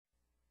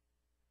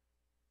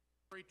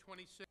February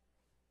 26,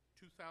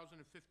 2015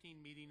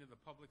 meeting of the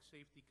Public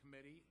Safety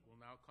Committee will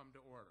now come to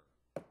order.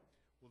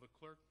 Will the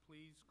clerk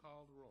please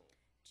call the roll?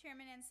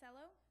 Chairman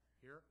Ansello,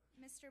 Here.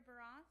 Mr.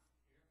 Baroth,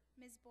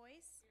 Ms.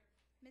 Boyce,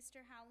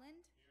 Mr.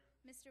 Howland,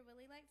 Mr.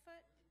 Willie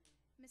Lightfoot,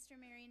 Mr.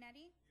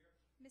 Marionetti,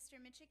 Mr.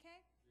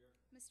 Michike,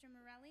 Mr.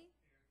 Morelli,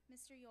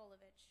 Mr.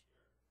 Yolovich.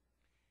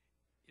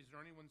 Is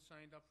there anyone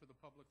signed up for the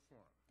public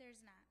forum?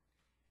 There's not.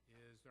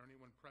 Is there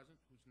anyone present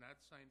who's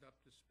not signed up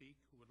to speak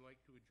who would like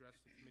to address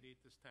the committee at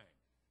this time?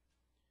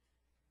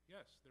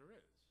 Yes, there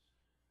is.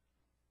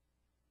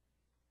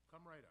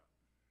 Come right up.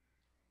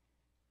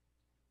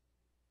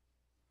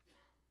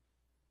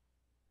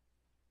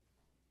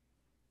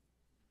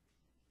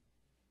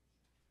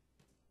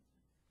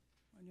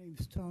 My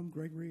name's Tom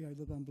Gregory. I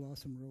live on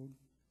Blossom Road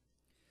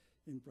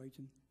in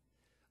Brighton.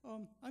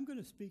 I'm going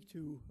to speak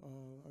to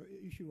an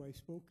issue I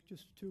spoke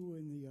just to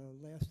in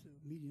the last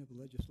meeting of the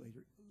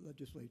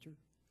legislature,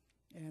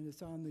 and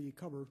it's on the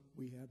cover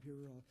we have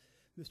here,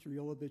 Mr.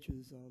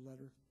 Yolovich's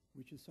letter,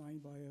 which is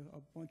signed by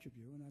a bunch of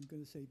you, and I'm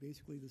going to say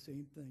basically the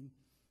same thing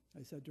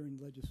I said during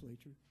the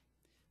legislature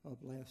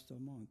of last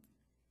month.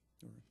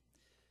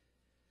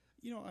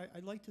 You know,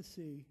 I'd like to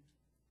see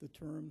the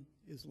term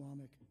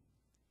Islamic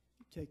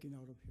taken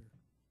out of here,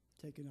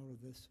 taken out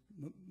of this.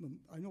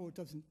 I know it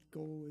doesn't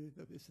go,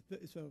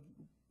 it's a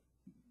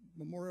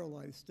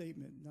memorialized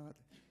statement, not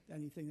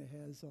anything that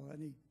has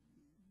any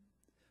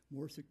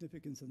more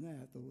significance than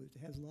that, though it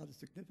has a lot of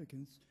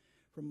significance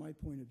from my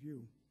point of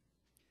view.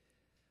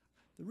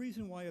 The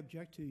reason why I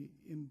object to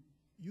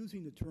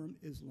using the term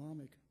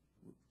Islamic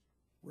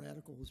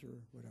radicals or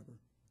whatever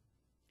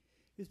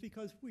is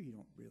because we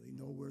don't really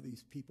know where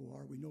these people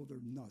are. We know they're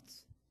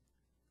nuts.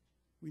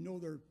 We know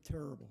they're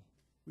terrible.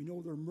 We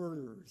know they're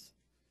murderers.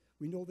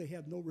 We know they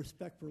have no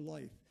respect for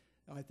life.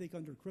 I think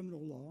under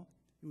criminal law,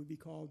 it would be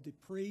called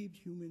depraved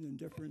human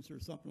indifference or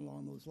something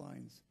along those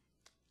lines.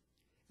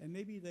 And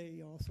maybe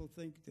they also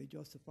think they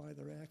justify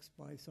their acts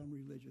by some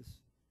religious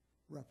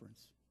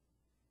reference.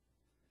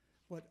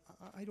 But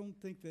I don't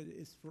think that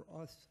it's for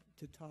us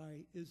to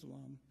tie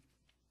Islam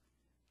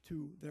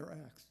to their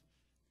acts.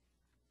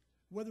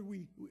 Whether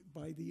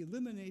by the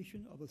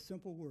elimination of a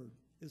simple word,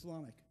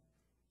 Islamic,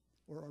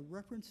 or a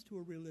reference to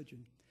a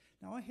religion.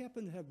 Now, I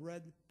happen to have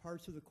read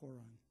parts of the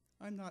Quran.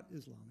 I'm not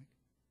Islamic.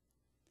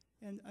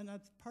 And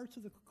parts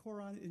of the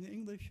Quran in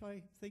English,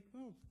 I think,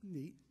 well,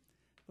 neat.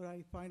 But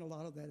I find a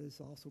lot of that is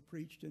also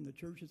preached in the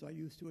churches I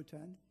used to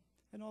attend,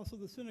 and also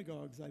the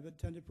synagogues I've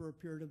attended for a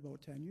period of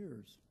about 10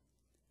 years.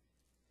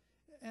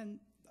 And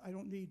I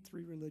don't need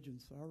three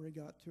religions. I already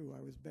got two.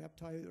 I was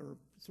baptized or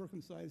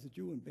circumcised a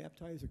Jew and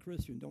baptized a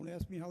Christian. Don't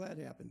ask me how that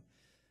happened.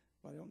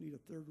 But I don't need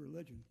a third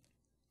religion.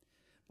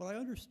 But I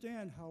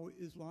understand how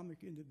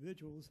Islamic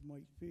individuals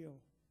might feel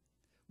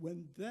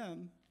when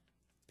them,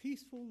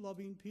 peaceful,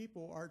 loving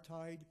people, are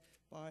tied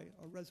by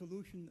a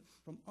resolution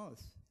from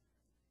us,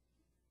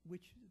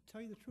 which, to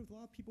tell you the truth, a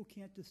lot of people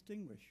can't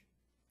distinguish.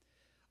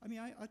 I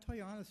mean, I'll tell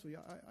you honestly,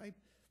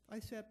 I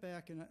sat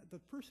back and the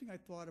first thing I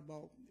thought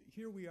about,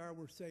 here we are,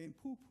 we're saying,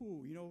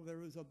 poo-poo, you know,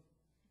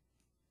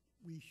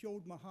 we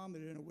showed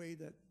Muhammad in a way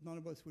that none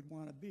of us would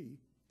want to be,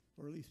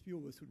 or at least few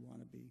of us would want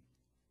to be.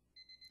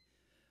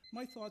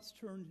 My thoughts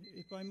turned,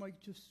 if I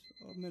might just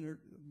a minute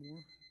more,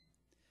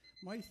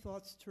 my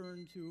thoughts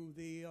turned to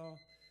the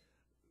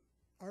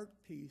art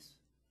piece,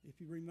 if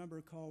you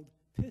remember, called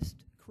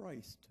Pissed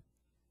Christ.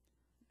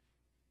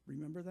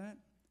 Remember that?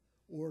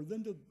 Or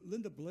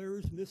Linda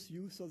Blair's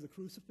misuse of the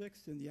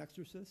crucifix in The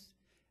Exorcist,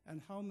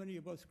 and how many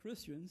of us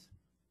Christians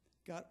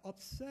got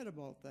upset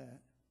about that.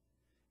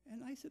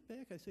 And I sit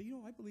back, I say, you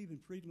know, I believe in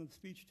freedom of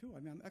speech too.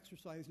 I mean, I'm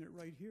exercising it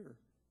right here.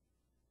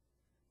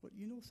 But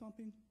you know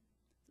something?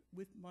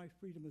 With my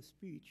freedom of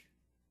speech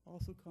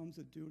also comes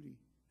a duty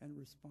and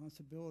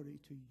responsibility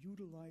to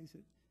utilize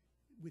it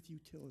with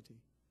utility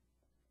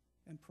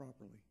and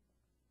properly.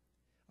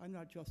 I'm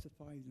not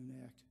justifying an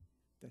act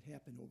that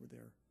happened over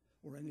there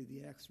or any of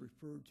the acts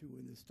referred to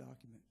in this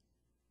document.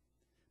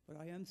 But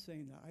I am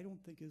saying that I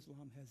don't think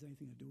Islam has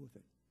anything to do with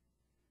it.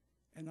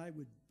 And I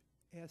would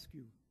ask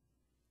you,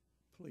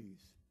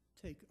 please,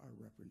 take that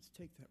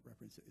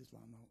reference to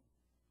Islam out.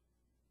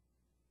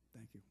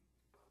 Thank you.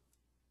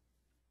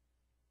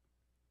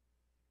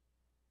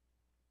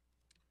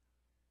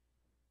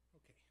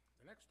 Okay,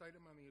 the next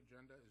item on the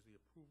agenda is the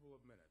approval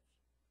of minutes.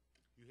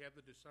 You have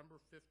the December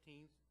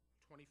 15th,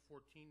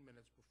 2014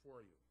 minutes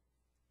before you.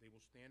 They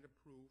will stand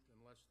approved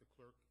unless the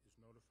clerk is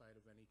notified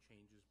of any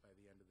changes by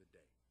the end of the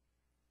day.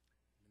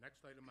 The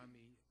next item on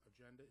the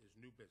agenda is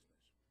new business.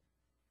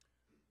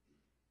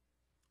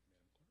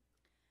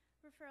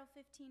 Referral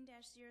 15-0004.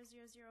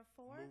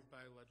 Moved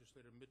by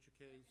Legislator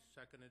Michike,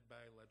 seconded by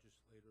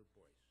Legislator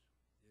Boyce.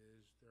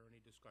 Is there any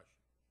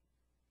discussion?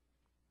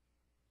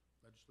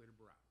 Legislator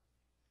Barat.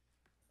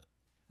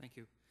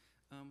 Thank you.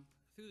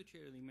 Through the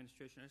chair of the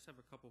administration, I just have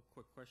a couple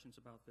quick questions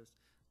about this.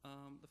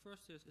 The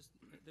first is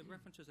the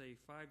reference is a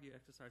 5-year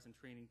exercise and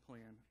training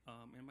plan.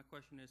 And my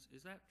question is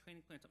that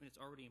training plan something that's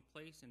already in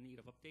place in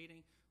need of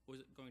updating, or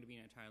is it going to be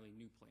an entirely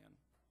new plan?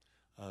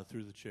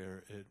 Through the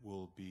chair, it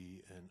will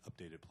be an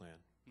updated plan.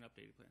 An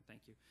updated plan,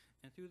 thank you.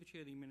 And through the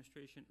chair of the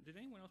administration, did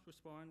anyone else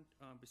respond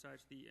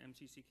besides the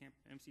MCC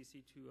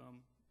to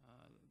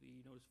the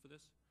notice for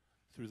this?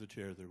 Through the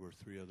chair, there were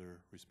 3 other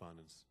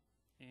respondents.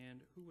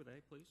 And who were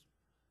they, please?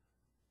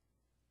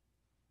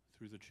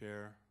 Through the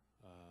chair,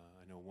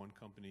 I know one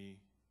company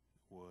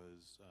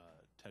was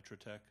Tetra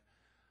Tech.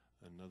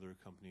 Another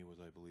company was,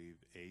 I believe,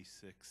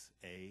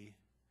 A6A.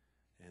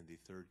 And the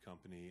third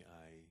company,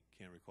 I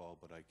can't recall,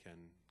 but I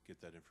can get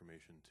that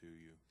information to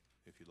you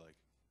if you'd like.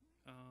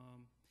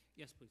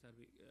 Yes, please. That'd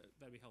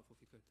be helpful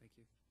if you could. Thank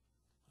you.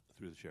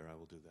 Through the chair, I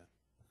will do that.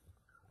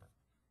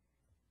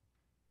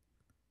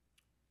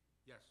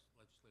 Yes,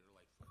 Legislator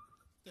Lightfoot.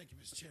 Thank you,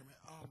 Mr. Chairman.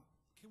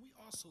 Can we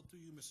also,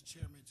 through you, Mr.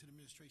 Chairman, to the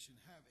administration,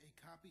 have a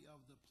copy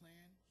of the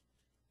plan,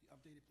 the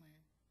updated plan,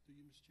 through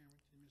you, Mr. Chairman,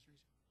 to the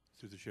administration?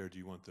 Through the chair, do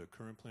you want the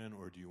current plan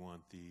or do you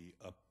want the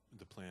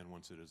plan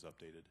once it is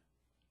updated,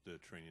 the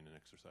training and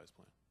exercise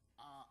plan?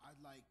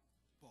 I'd like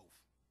both.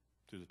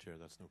 Through the chair,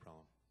 that's no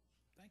problem.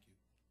 Thank you.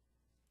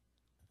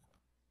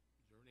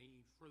 Is there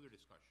any further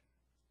discussion?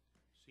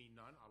 Seeing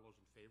none, all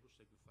those in favor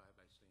signify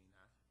by saying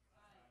aye.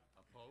 Aye.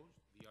 Opposed?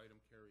 The item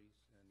carries.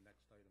 And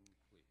next item,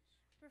 please.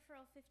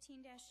 Referral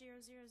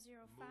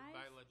 15-0005. Moved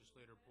by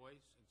Legislator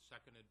Boyce and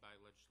seconded by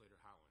Legislator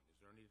Howland. Is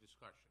there any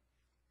discussion?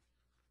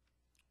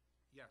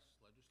 Yes,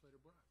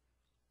 Legislator Brock.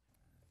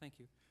 Thank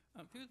you.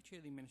 Through the chair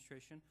of the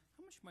administration,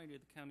 how much money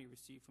did the county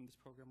receive from this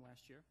program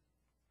last year?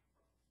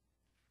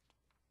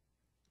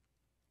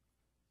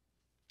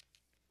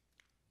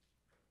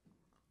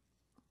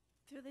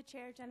 Through the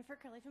chair, Jennifer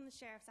Curley from the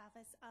Sheriff's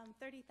Office,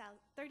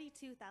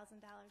 $32,000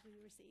 we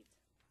received.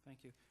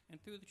 Thank you. And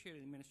through the chair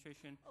of the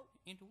administration, Oh,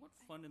 into what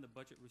fund in the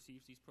budget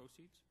receives these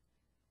proceeds?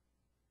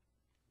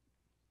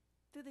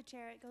 Through the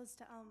chair, it goes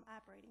to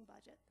operating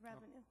budget,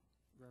 revenue.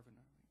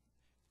 Revenue.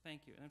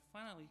 Thank you. And then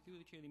finally, through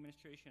the chair of the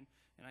administration,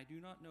 and I do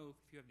not know if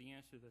you have the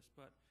answer to this,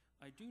 but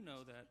I do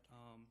know that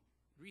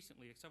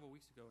recently, several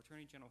weeks ago,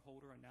 Attorney General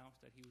Holder announced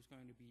that he was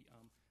going to be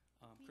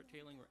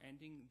curtailing or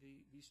ending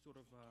these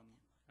sort of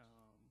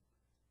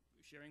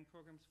sharing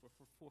programs for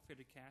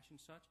forfeited cash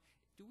and such.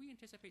 Do we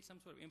anticipate some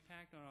sort of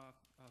impact on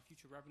our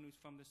future revenues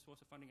from this source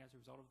of funding as a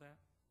result of that?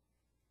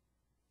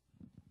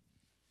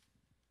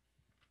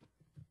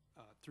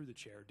 Through the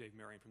chair, Dave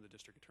Marion from the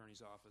District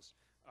Attorney's Office.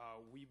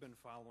 We've been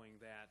following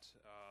that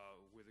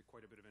with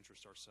quite a bit of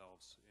interest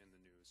ourselves in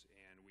the news,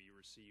 and we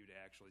received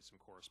actually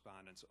some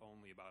correspondence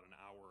only about an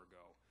hour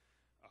ago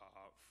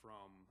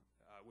from,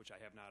 which I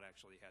have not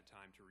actually had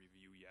time to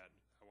review yet.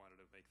 I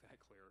wanted to make that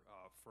clear,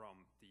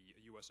 from the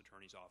U.S.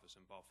 Attorney's Office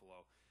in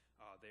Buffalo.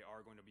 They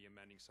are going to be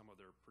amending some of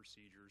their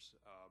procedures.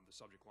 The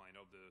subject line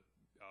of the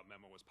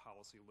memo was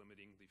policy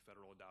limiting the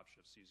federal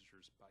adoption of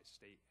seizures by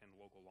state and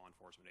local law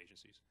enforcement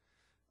agencies.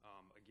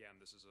 Again,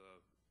 this is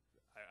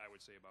I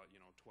would say about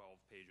 12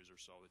 pages or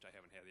so that I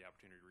haven't had the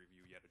opportunity to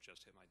review yet. It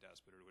just hit my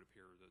desk, but it would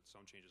appear that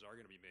some changes are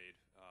going to be made.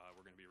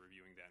 We're going to be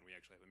reviewing that, and we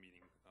actually have a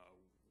meeting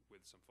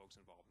with some folks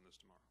involved in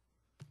this tomorrow.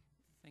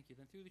 Thank you.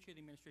 Then through the chair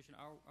of the administration,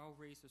 I'll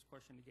raise this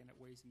question again at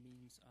Ways and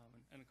Means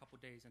in a couple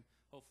of days, and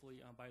hopefully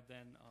by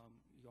then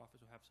your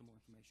office will have some more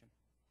information.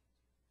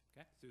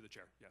 Okay? Through the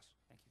chair, yes.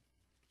 Thank you.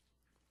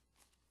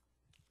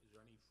 Is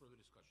there any further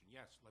discussion?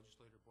 Yes,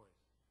 Legislator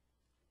Boyce.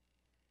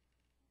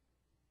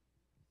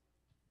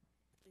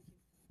 Thank you.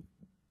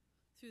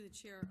 Through the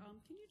chair,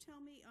 can you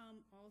tell me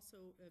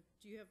also,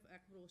 do you have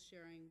equitable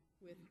sharing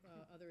with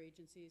other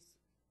agencies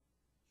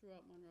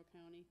throughout Monroe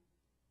County?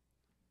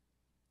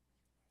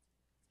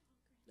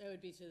 That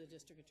would be to the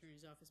District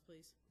Attorney's Office,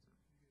 please.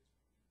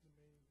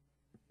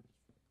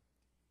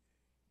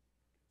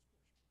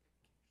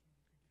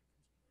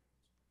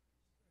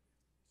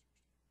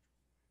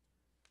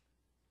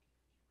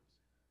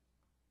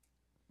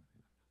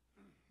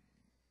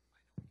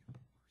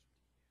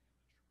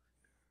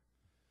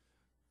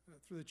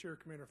 Through the chair,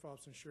 Commander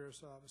Phelps and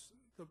Sheriff's Office,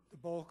 the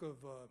bulk of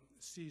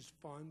seized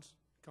funds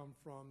come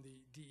from the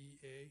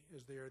DEA,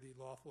 as they are the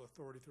lawful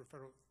authority through the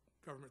federal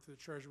government, through the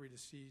Treasury, to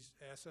seize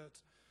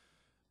assets.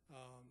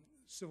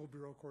 Civil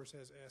Bureau, of course,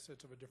 has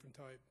assets of a different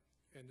type,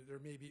 and there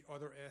may be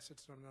other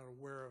assets that I'm not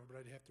aware of, but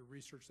I'd have to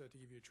research that to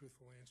give you a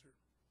truthful answer.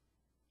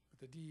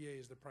 But the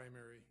DEA is the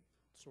primary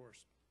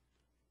source.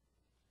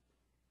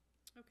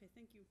 Okay,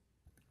 thank you.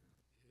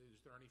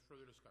 Is there any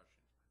further discussion?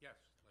 Yes,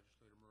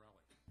 Legislator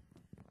Morelli.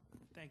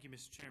 Thank you,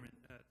 Mr. Chairman.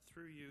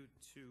 Through you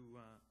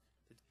to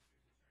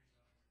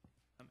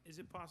is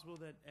it possible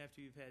that after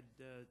you've had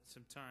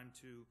some time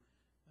to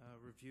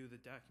review the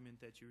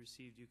document that you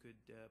received, you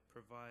could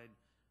provide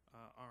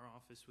our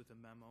office with a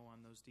memo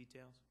on those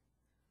details?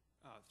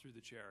 Through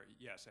the chair,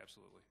 yes,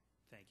 absolutely.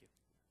 Thank you.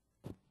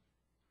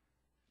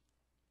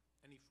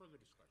 Any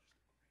further discussion?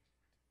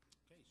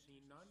 Okay,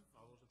 seeing none,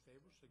 all those in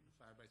favor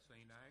signify by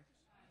saying aye.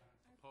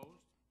 Aye.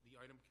 Opposed? The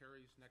item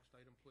carries. Next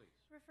item, please.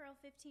 Referral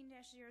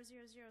 15-0006.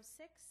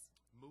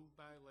 Moved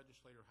by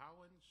Legislator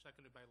Howland,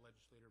 seconded by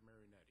Legislator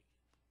Marinetti.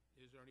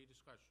 Is there any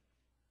discussion?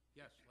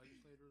 Yes,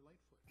 Legislator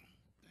Lightfoot.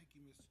 Thank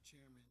you, Mr.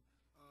 Chairman.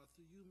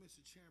 through you,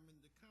 Mr. Chairman,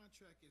 the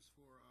contract is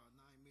for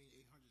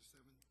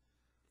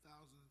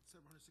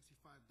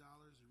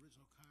 $9,807,765. The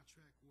original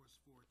contract was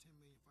for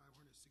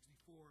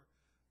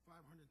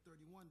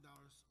 $10,564,531.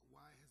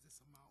 Why has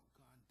this amount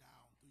gone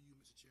down, through you,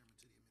 Mr. Chairman,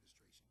 to the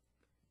administration?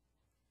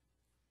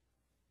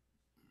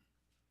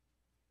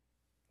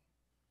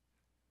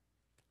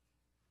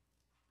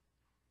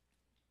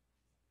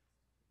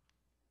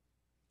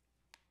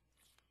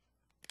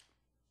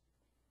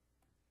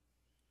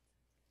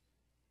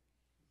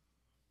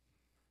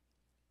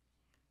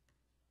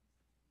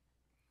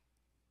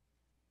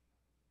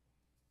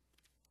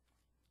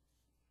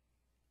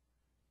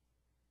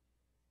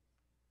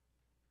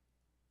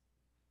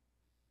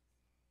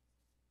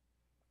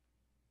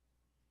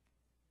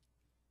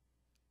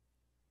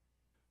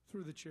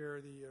 Through the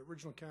chair, the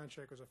original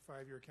contract was a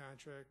 5-year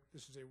contract.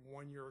 This is a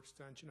 1-year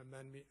extension,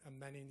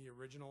 amending the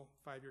original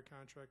 5-year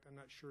contract. I'm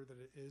not sure that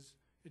it is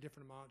a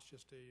different amount, it's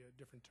just a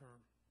different term.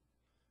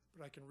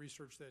 But I can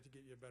research that to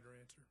get you a better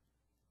answer.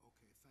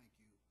 Okay, thank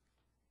you.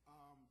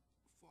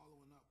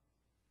 Following up,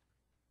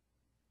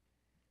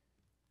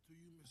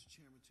 through you, Mr.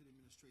 Chairman, to the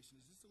administration,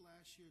 is this the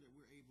last year that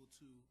we're able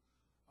to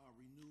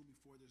renew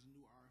before there's a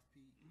new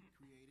RFP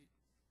created?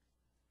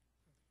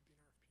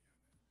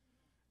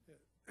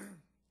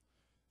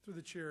 Through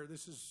the chair,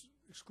 this is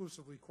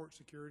exclusively court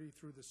security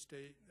through the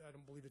state. I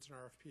don't believe it's an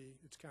RFP.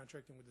 It's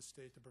contracting with the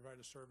state to provide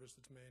a service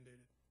that's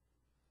mandated.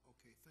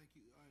 Okay, thank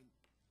you.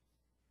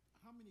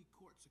 How many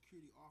court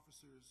security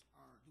officers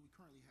do we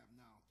currently have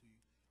now, through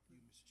you,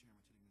 Mr.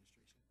 Chairman, to the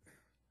administration?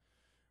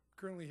 We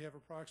currently have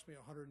approximately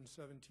 117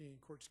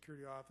 court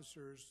security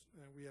officers,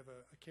 and we have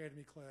an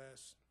academy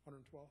class,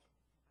 112.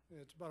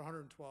 It's about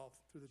 112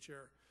 through the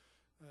chair.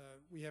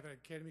 We have an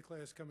academy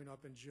class coming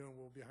up in June.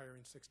 We'll be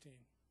hiring 16.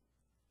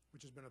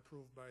 Which has been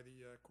approved by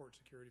the court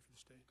security for the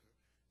state.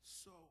 Okay.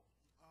 So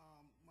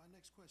my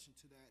next question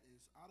to that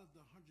is, out of the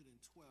 112,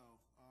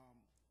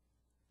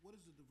 what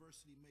is the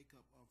diversity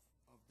makeup of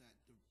that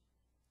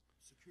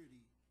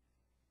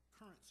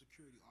current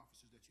security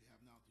officers that you have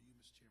now, through you,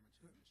 Mr. Chairman,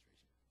 to the administration?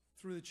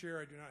 Through the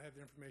chair, I do not have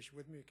the information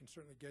with me. I can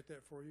certainly get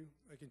that for you.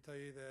 I can tell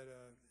you that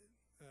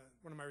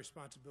one of my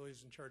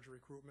responsibilities is in charge of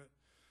recruitment,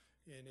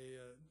 and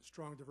a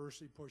strong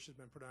diversity push has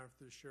been put on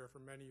for the sheriff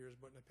for many years,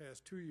 but in the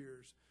past 2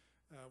 years,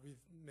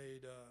 we've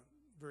made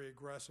very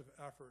aggressive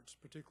efforts,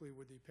 particularly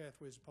with the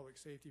Pathways of Public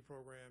Safety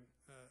program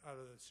out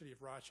of the city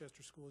of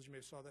Rochester schools. You may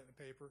have saw that in the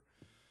paper.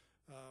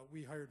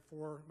 We hired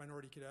 4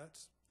 minority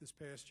cadets this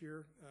past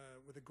year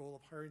with the goal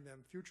of hiring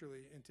them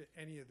futurely into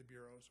any of the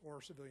bureaus or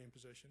civilian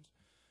positions.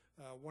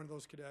 One of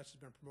those cadets has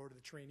been promoted to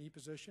the trainee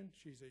position.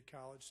 She's a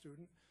college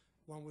student.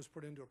 One was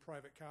put into a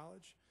private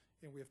college,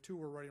 and we have 2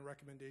 we're writing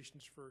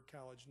recommendations for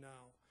college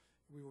now.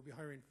 We will be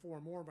hiring 4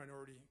 more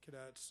minority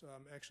cadets,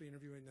 actually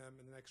interviewing them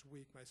in the next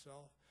week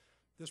myself.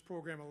 This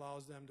program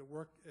allows them to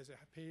work as a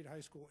paid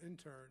high school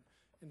intern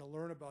and to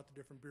learn about the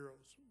different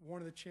bureaus.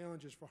 One of the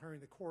challenges for hiring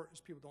the court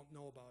is people don't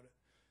know about it.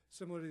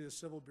 Similar to the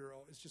Civil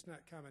Bureau, it's just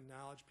not common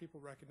knowledge.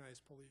 People recognize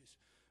police.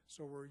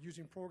 So we're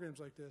using programs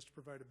like this to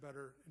provide a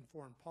better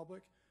informed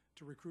public,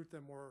 to recruit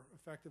them more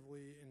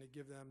effectively, and to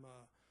give them,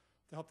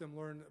 to help them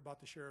learn about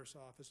the sheriff's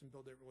office and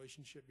build that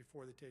relationship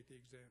before they take the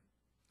exam.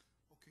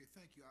 Okay,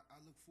 thank you.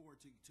 I look forward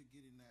to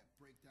getting that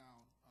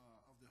breakdown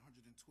of the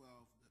 112,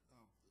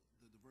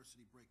 the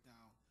diversity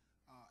breakdown,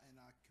 and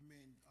I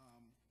commend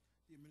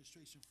the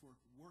administration for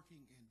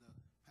working in the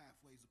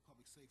Pathways of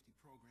Public Safety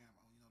program.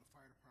 The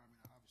fire department,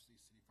 obviously,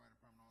 city fire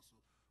department also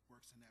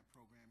works in that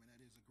program, and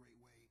that is a great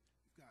way. We've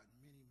got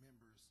many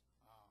members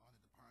on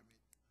the department,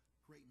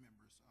 great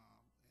members,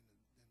 and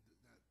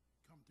that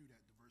come through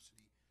that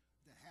diversity,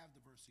 that have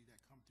diversity that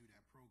come through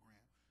that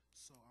program.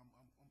 So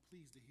I'm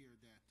pleased to hear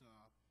that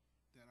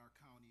that our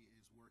county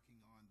is working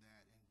on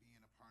that and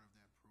being a part of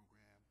that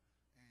program,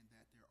 and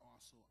that there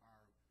also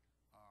are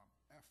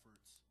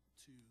efforts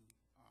to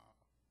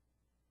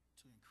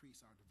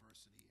increase our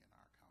diversity in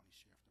our county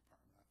sheriff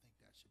department. I think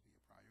that should be a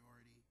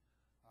priority,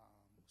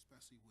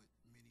 especially with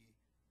many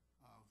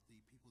of the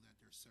people that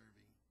they're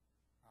serving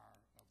are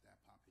of that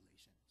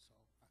population. So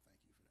I thank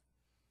you for that.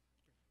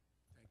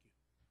 Thank you.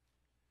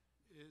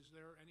 Is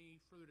there any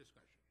further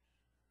discussion?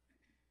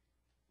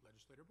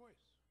 Legislator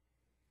Boyce.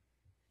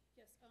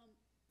 Yes,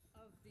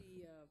 of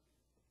the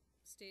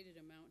stated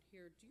amount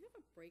here, do you have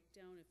a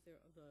breakdown if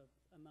the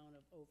amount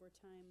of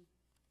overtime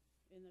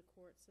in the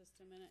court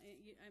system? And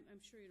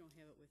I'm sure you don't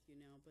have it with you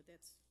now, but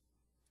that's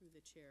through the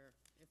chair.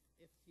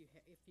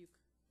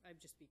 I'd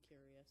just be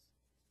curious.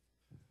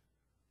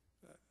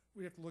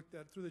 We have to look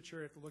that, through the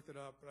chair, I have to look that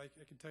up, but I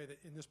can tell you that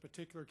in this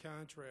particular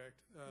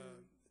contract,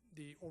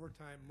 the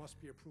overtime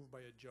must be approved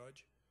by a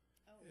judge.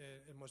 Oh.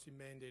 And it must be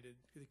mandated.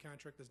 The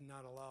contract does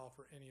not allow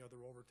for any other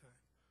overtime.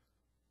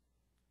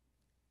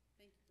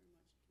 Thank you very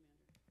much,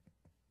 Commander.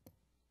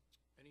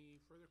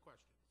 Any further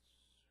questions?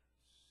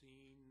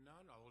 Seeing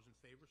none, all those in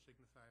favor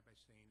signify by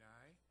saying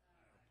aye.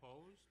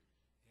 Opposed?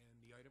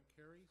 And the item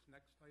carries.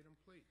 Next item,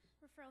 please.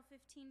 Referral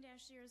 15-0007,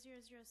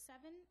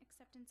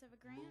 acceptance of a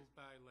grant. Moved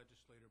by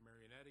Legislator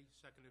Marionetti,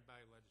 seconded by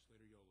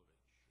Legislator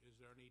Yolovich. Is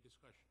there any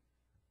discussion?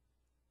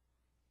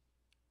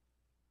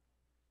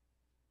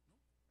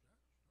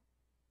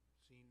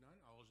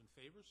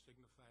 favor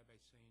signify by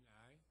saying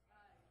aye.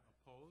 Aye.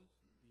 Opposed?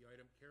 The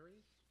item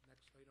carries.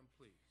 Next item,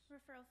 please.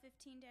 Referral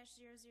 15-0008,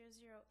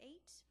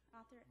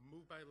 author,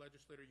 Moved by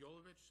legislator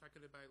Yolovich,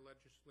 seconded by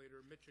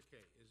legislator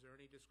Michike. Is there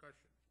any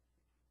discussion?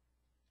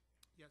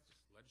 Yes,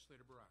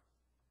 legislator Barat.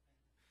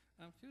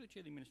 Through the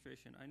chair of the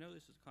administration, I know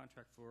this is a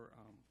contract for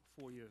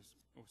 4 years,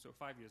 or so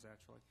 5 years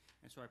actually,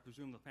 and so I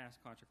presume the past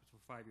contract was for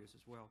 5 years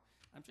as well.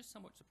 I'm just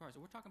somewhat surprised.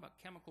 We're talking about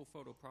chemical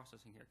photo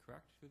processing here,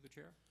 correct, through the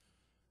chair?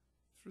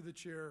 Through the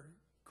chair,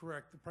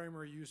 correct. The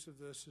primary use of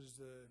this is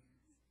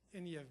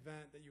in the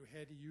event that you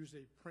had to use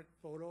a print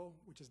photo,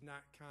 which is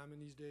not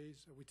common these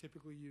days. We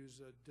typically use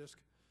a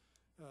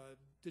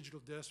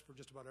digital disc for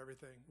just about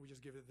everything. We just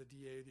give it to the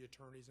DA, the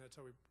attorneys, and that's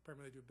how we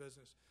primarily do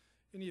business.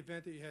 In the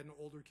event that you had an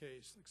older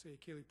case, like say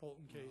a Kaylee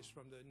Polton case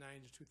from the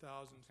 90s,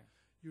 2000s,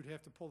 you'd have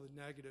to pull the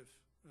negative,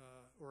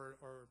 or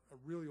a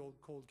really old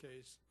cold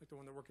case, like the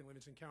one that work in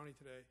Livingston County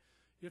today.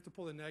 You have to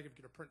pull the negative,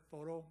 get a print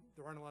photo.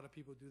 There aren't a lot of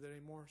people who do that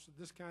anymore. So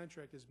this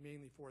contract is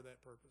mainly for that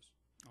purpose.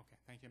 Okay,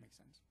 thank you, makes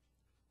sense.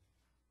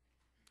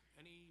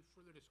 Any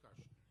further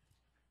discussion?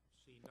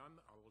 See none,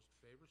 all those in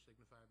favor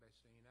signify by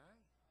saying aye.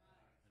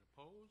 Aye. And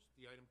opposed?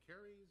 The item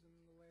carries. And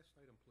the last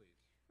item, please.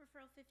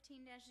 referral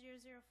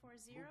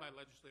 15-0040, Moved by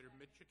legislator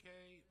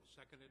Michike,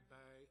 seconded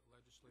by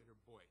legislator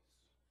Boyce.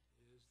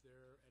 Is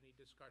there any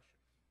discussion?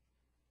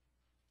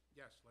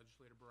 Yes,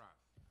 legislator Barat.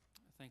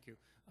 Thank you.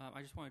 I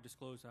just want to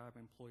disclose I'm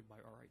employed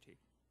by RIT.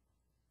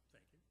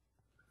 Thank you.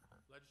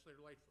 Legislator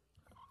Lightfoot.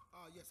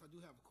 Yes, I do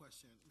have a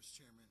question,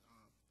 Mr. Chairman.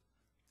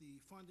 The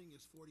funding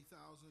is $40,000.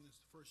 It's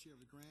the first year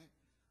of the grant.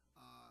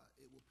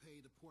 It will pay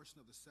the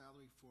portion of the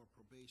salary for a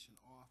probation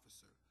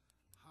officer.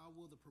 How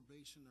will the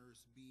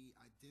probationers be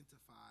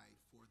identified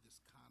for this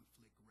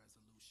conflict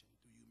resolution?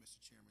 Through you, Mr.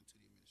 Chairman, to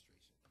the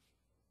administration.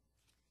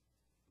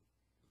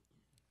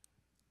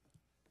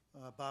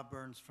 Bob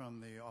Burns from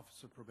the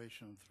Office of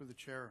Probation. Through the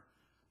chair,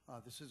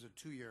 this is a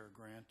 2-year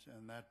grant,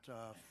 and that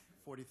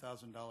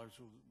 $40,000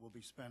 will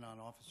be spent on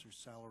officers'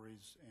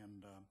 salaries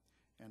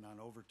and on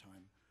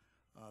overtime.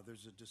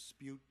 There's a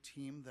dispute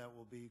team that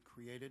will be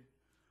created,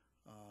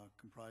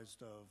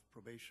 comprised of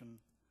probation,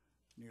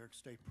 New York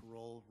State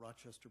Parole,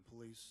 Rochester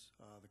Police,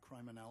 the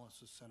Crime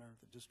Analysis Center,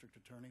 the District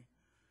Attorney,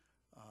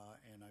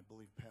 and I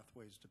believe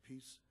Pathways to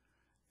Peace.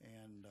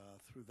 And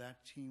through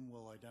that team,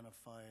 we'll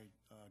identify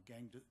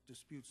gang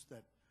disputes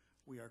that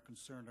we are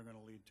concerned are going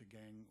to lead to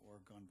gang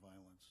or gun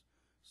violence.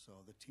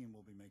 So the team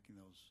will be making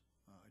those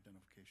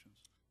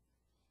identifications.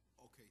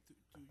 Okay,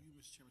 through you,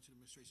 Mr. Chairman, to the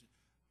administration.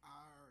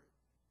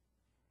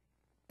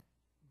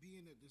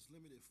 Being that there's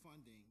limited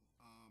funding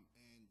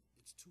and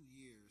it's 2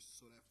 years,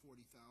 so that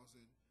 $40,000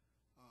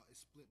 is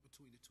split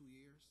between the 2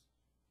 years?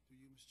 Through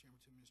you, Mr. Chairman,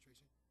 to the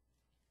administration?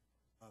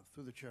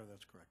 Through the chair,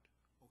 that's correct.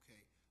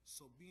 Okay,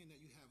 so being that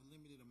you have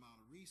limited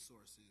amount of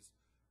resources,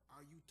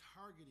 are you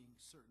targeting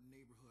certain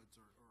neighborhoods,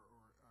 or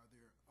are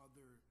there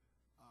other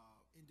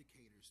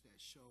indicators that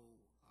show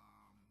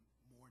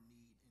more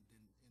need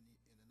in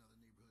another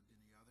neighborhood than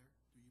the other?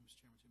 Through you, Mr.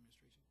 Chairman, to the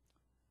administration?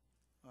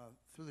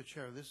 Through the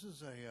chair, this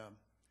is a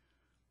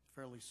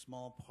fairly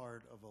small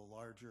part of a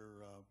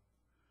larger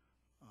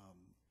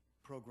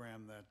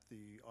program that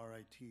the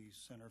RIT,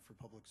 Center for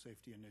Public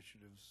Safety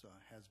Initiatives,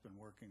 has been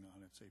working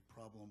on. It's a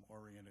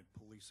problem-oriented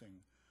policing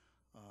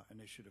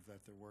initiative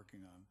that they're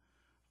working on.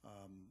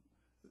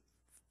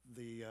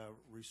 The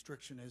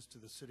restriction is to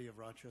the City of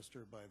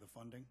Rochester by the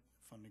funding.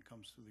 Funding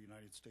comes through the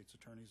United States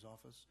Attorney's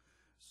Office,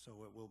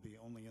 so it will be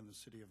only in the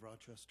City of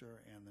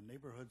Rochester, and the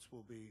neighborhoods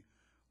will be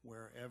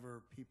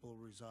wherever people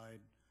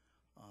reside,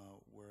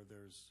 where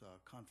there's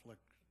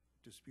conflict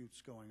disputes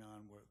going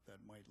on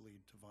that might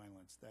lead to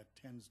violence. That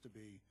tends to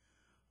be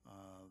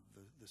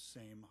the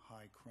same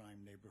high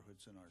crime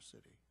neighborhoods in our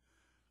city.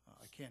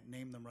 I can't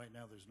name them right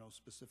now. There's no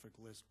specific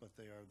list, but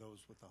they are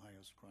those with the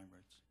highest crime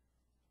rates.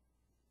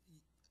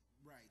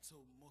 Right,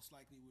 so most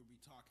likely we'll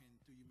be talking,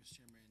 through you, Mr.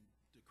 Chairman,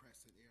 the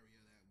Crescent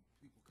area that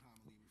people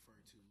commonly refer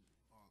to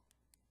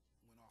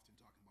when often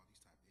talking about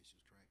these type of issues,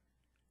 correct?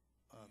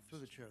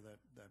 Through the chair,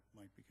 that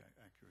might be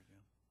accurate,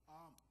 yeah.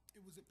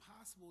 Was it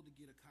possible to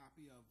get a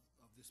copy of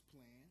this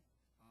plan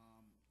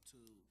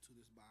to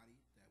this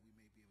body that we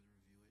may be able to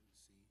review it and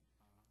see,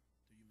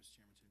 through you, Mr.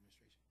 Chairman, to the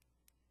administration?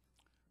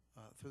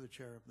 Through the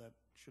chair, that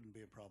shouldn't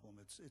be a problem.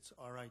 It's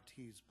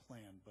RIT's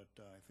plan, but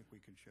I think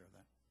we can share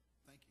that.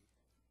 Thank you.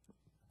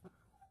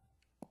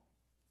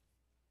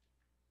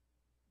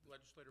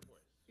 Legislator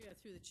Boyce. Yeah,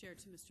 through the chair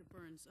to Mr.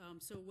 Burns.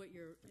 So what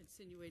you're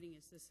insinuating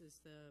is this is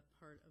the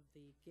part of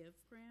the GIVE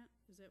grant?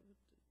 Is that what?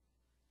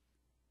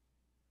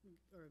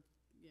 Or,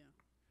 yeah.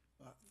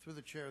 Through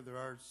the chair, there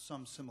are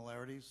some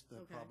similarities.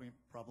 The Okay.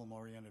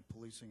 problem-oriented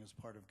policing is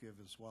part of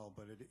GIVE as well,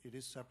 but it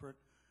is separate.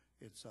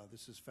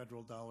 This is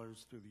federal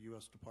dollars through the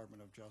U.S.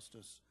 Department of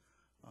Justice,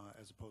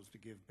 as opposed to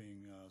GIVE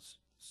being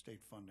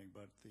state funding,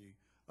 but the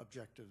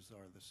objectives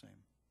are the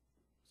same.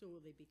 So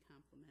will they be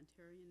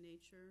complementary in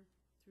nature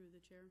through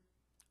the chair?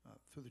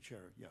 Through the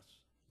chair,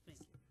 yes. Thank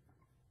you.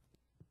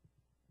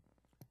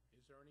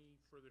 Is there any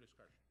further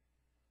discussion?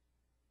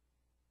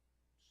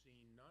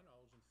 Seeing none,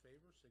 all those in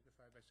favor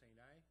signify by saying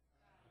aye.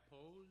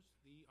 Opposed?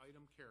 The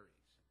item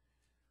carries.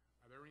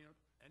 Are there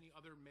any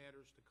other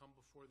matters to come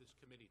before this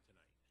committee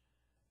tonight?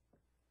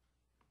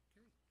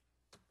 Okay.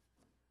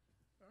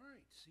 All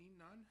right, seeing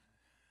none,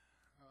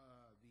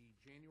 the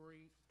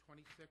January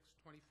 26,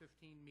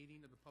 2015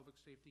 meeting of the Public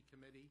Safety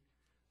Committee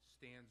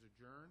stands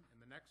adjourned, and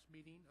the next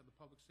meeting of the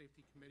Public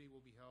Safety Committee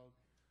will be held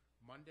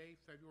Monday,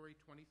 February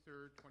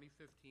 23rd,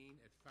 2015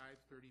 at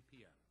 5:30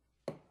 p.m.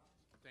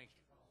 Thank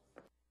you.